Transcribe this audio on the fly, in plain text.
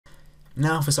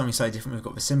Now for something slightly different, we've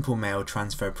got the Simple Mail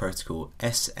Transfer Protocol,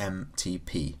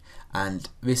 SMTP, and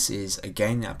this is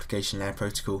again the application layer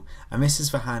protocol, and this is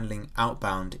for handling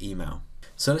outbound email.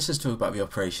 So let's just talk about the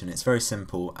operation. It's very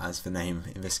simple, as the name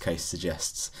in this case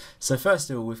suggests. So first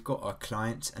of all, we've got our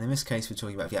client, and in this case we're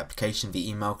talking about the application, the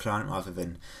email client, rather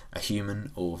than a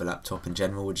human or the laptop in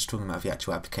general. We're just talking about the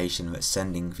actual application that's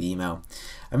sending the email,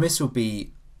 and this will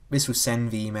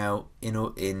send the email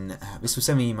this will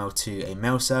send the email to a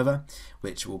mail server,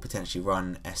 which will potentially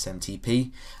run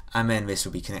SMTP, and then this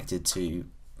will be connected to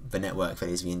the network that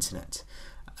is the internet.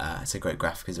 It's a great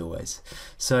graphic as always.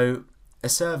 So a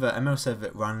mail server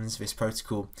that runs this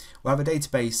protocol will have a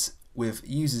database with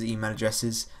users' email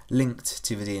addresses linked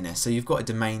to the DNS. So you've got a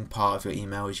domain part of your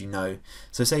email, as you know.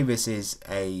 So say this is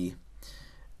a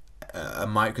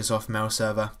Microsoft mail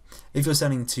server. If you're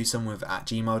sending to someone with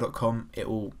 @gmail.com, it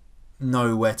will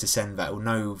know where to send that. It will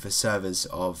know the servers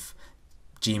of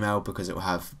Gmail because it will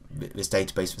have this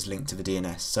database that's linked to the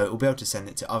DNS. So it will be able to send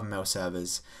it to other mail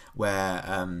servers where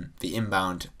the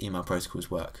inbound email protocols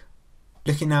work.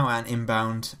 Looking now at an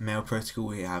inbound mail protocol,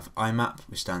 we have IMAP,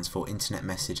 which stands for Internet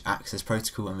Message Access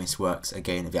Protocol, and this works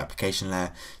again at the application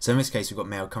layer. So in this case, we've got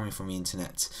mail coming from the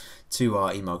internet to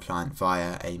our email client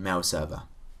via a mail server.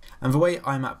 And the way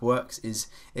IMAP works is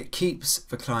it keeps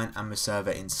the client and the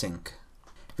server in sync.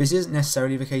 This isn't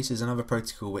necessarily the case. There's another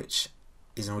protocol which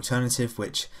is an alternative,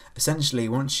 which essentially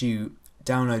once you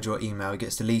download your email, it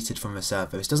gets deleted from the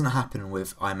server. This doesn't happen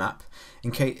with IMAP.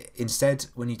 Instead,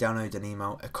 when you download an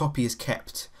email, a copy is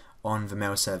kept on the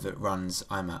mail server that runs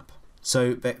IMAP.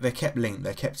 So they're kept linked,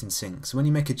 they're kept in sync. So when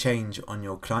you make a change on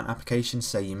your client application,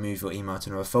 say you move your email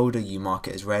to another folder, you mark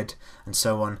it as read, and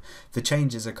so on, the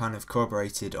changes are kind of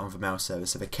corroborated on the mail server,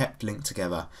 so they're kept linked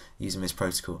together using this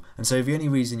protocol. And so the only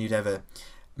reason you'd ever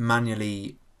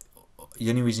delete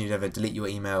your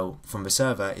email from the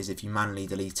server is if you manually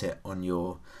delete it on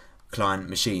your client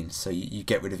machine. So you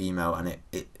get rid of email and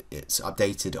it's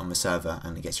updated on the server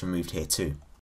and it gets removed here too.